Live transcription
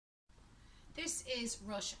This is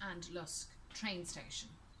Rush and Lusk train station,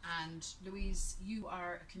 and Louise, you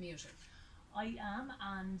are a commuter. I am,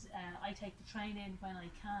 and I take the train in when I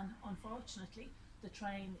can. Unfortunately, the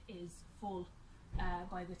train is full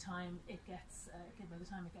by the time it gets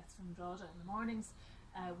from Drogheda in the mornings.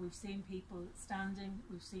 We've seen people standing,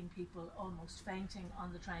 we've seen people almost fainting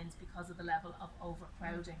on the trains because of the level of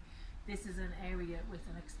overcrowding. This is an area with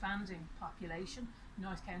an expanding population.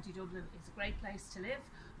 North County Dublin is a great place to live,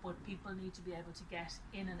 but people need to be able to get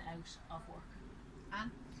in and out of work. Anne?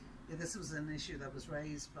 Yeah, this was an issue that was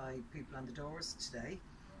raised by people on the doors today,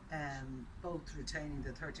 both retaining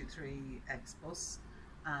the 33X bus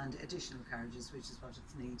and additional carriages, which is what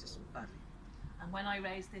it's needed badly. And when I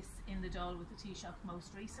raised this in the Dáil with the Taoiseach most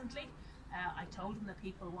recently, I told them that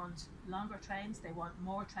people want longer trains, they want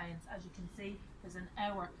more trains. As you can see, there's an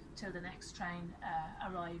hour till the next train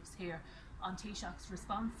arrives here. On Taoiseach's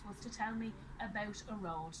response was to tell me about a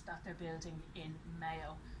road that they're building in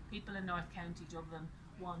Mayo. People in North County Dublin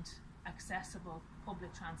want accessible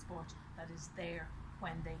public transport that is there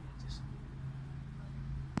when they need it.